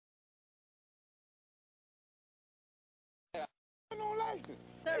license.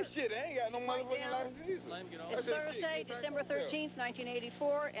 Sir, That shit ain't got no motherfucking license either. Let him get on. it's Thursday, December 13th,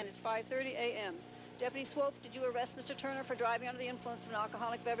 1984, and it's 5:30 a.m. Deputy Swope, did you arrest Mr. Turner for driving under the influence of an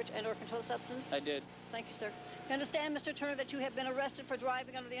alcoholic beverage and/or controlled substance? I did. Thank you, sir. You understand, Mr. Turner, that you have been arrested for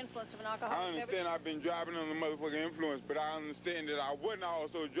driving under the influence of an alcoholic I beverage? understand I've been driving under motherfucking influence, but I understand that I wasn't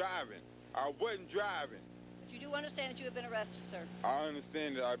also driving. I wasn't driving. But you do understand that you have been arrested, sir. I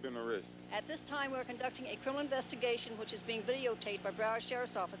understand that I've been arrested. At this time, we're conducting a criminal investigation which is being videotaped by Broward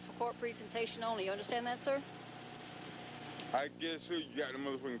Sheriff's Office for court presentation only. You understand that, sir? I guess who you got the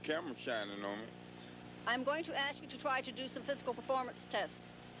motherfucking camera shining on me. I'm going to ask you to try to do some physical performance tests.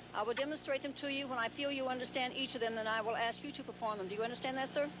 I will demonstrate them to you. When I feel you understand each of them, then I will ask you to perform them. Do you understand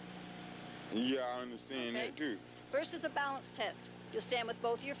that, sir? Yeah, I understand Okay. that too. First is the balance test. You'll stand with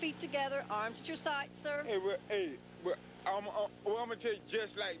both your feet together, arms at your sides, sir. But I'm gonna tell you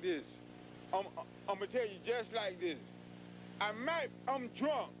just like this. I'm gonna tell you just like this. I'm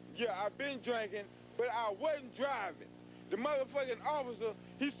drunk. Yeah, I've been drinking, but I wasn't driving. The motherfucking officer,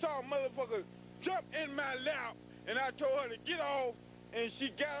 he saw a motherfucker jump in my lap, and I told her to get off, and she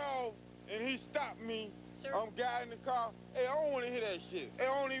got off, and he stopped me. Sir? I'm guiding the car. Hey, I don't want to hear that shit. Hey,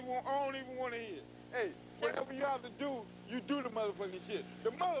 I don't even want to hear it. Hey, Sir? whatever you have to do, you do the motherfucking shit. The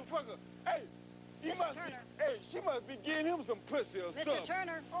motherfucker, hey, Mr. Turner. She must be getting him some pussy or Mr. something.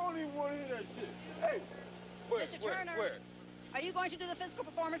 Turner. I don't even want to hear that shit. Hey, Mr. Turner. Are you going to do the physical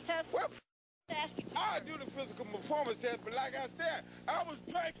performance test? What? To ask you to. I do the physical performance test, but like I said, I was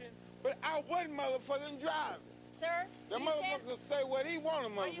drinking, but I wasn't motherfucking driving. Sir, The do you stand- motherfucker say what he want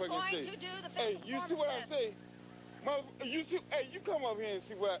to Are you motherfucking going say. to do the Hey, physical you see performance what test? I say? You see, hey, you come up here and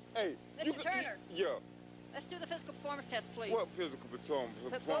see what, hey. Mr. Turner. Yeah. Let's do the physical performance test, please. What physical performance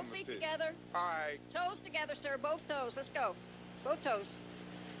Put both feet test? together. All right. Toes together, sir. Both toes. Let's go. Both toes.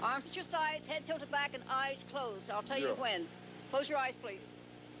 Arms at your sides, head tilted back, and eyes closed. I'll tell you Yeah. when. Close your eyes, please.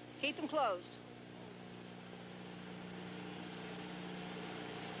 Keep them closed.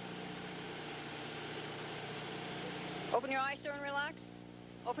 Open your eyes, sir, and relax.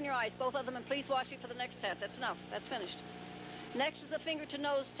 Open your eyes, both of them, and please watch me for the next test. That's enough. That's finished. Next is a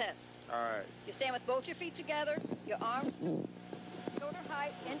finger-to-nose test. All right. You stand with both your feet together, your arms shoulder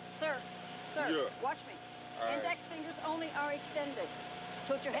height, and sir, Yeah. watch me. All right. Index fingers only are extended.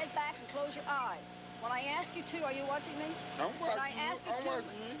 Tilt your head back and close your eyes. When I ask you to, are you watching me? I'm When I watching you. ask you I'm to,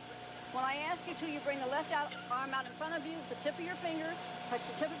 watching you. when I ask you to, you bring the left arm out in front of you, the tip of your finger, touch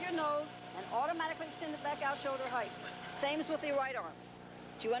the tip of your nose, and automatically extend it back out shoulder height. Same as with the right arm.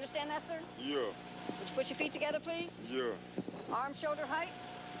 Do you understand that, sir? Yeah. Would you put your feet together, please? Yeah. Arm shoulder height.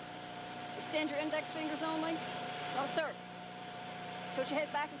 Extend your index fingers only. No, sir. Tilt your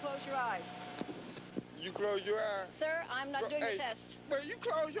head back and close your eyes. You close your eyes. Sir, I'm not doing Hey, the test. But you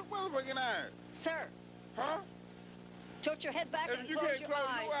close your motherfucking eyes. Sir, Huh? tilt your head back If and you close can't your close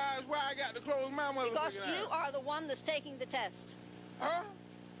eyes. your eyes, why I got to close my motherfucking Because eyes? you are the one that's taking the test. Huh?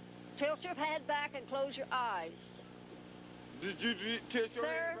 Tilt your head back and close your eyes. Did you tilt your Sir,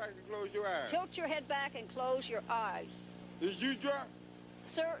 head back and close your eyes? Tilt your head back and close your eyes. Did you drunk?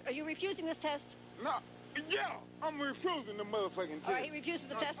 Sir, are you refusing this test? No. Yeah, I'm refusing the motherfucking test. All right, he refuses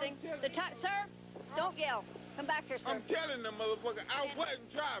the I'm testing. telling The you. time, sir, don't yell. Come back here, sir. I'm telling the motherfucker I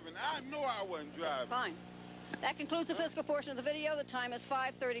wasn't driving. I know I wasn't driving. Fine. That concludes the physical portion of the video. The time is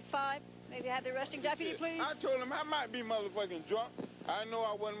 5:35. Maybe have the arresting deputy, Shit. please. I told him I might be motherfucking drunk. I know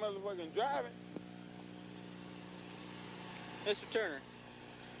I wasn't motherfucking driving. Mr. Turner,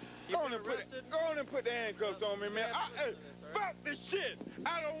 Go you've on, been and put, arrested. go on and put the handcuffs on me, man. Yeah, Hey, all right. fuck this shit.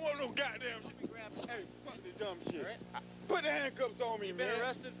 I don't want no goddamn shit. Hey, fuck this dumb shit. All right. Put the handcuffs on me, You've man. been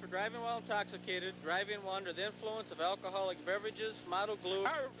arrested for driving while intoxicated, driving while under the influence of alcoholic beverages, model glue,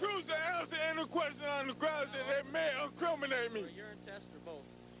 I refuse to answer any question on the grounds that they may incriminate or me. a urine test, or both.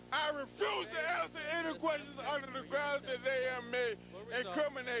 I refuse to answer any questions under the grounds that they may Will result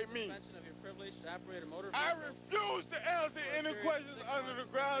incriminate in me. suspension of your privilege to operate a motor I vehicle refuse to answer any questions under the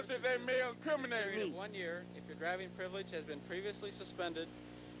grounds that they may incriminate period me. of 1 year if your driving privilege has been previously suspended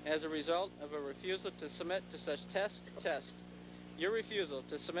as a result of a refusal to submit to such test. Your refusal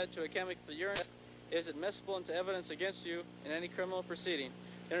to submit to a chemical urine test is admissible into evidence against you in any criminal proceeding.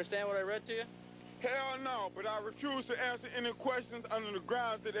 You understand what I read to you? Hell no, but I refuse to answer any questions under the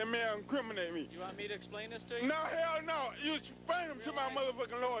grounds that they may incriminate me. You want me to explain this to you? No, hell no. You explain them to my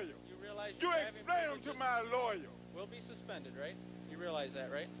motherfucking lawyer. You realize You your driving explain them to privileges my lawyer. will be suspended, right? You realize that,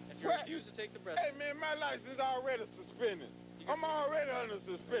 right? If you What? refuse to take the breath Hey, man, my license is already suspended. You I'm gonna- already under Are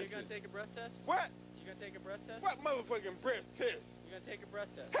you suspension. gonna take a breath test? What? You gonna take a breath test? What motherfucking breath test? You gonna take a breath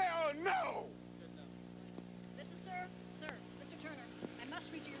test? Hell no! Good enough. Listen, sir. Sir, Mr. Turner, I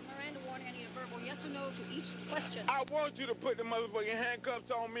must read you your Miranda warning. I need a verbal yes yes or no to each question. I want you to put the motherfucking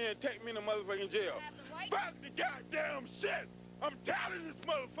handcuffs on me and take me to motherfucking jail. You have the right. Fuck the goddamn shit. I'm tired of this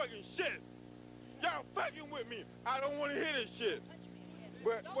motherfucking shit. Y'all fucking with me. I don't want to hear this shit. Touch me again.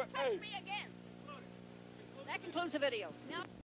 But, Don't but touch hey. me again. That concludes the video. Now.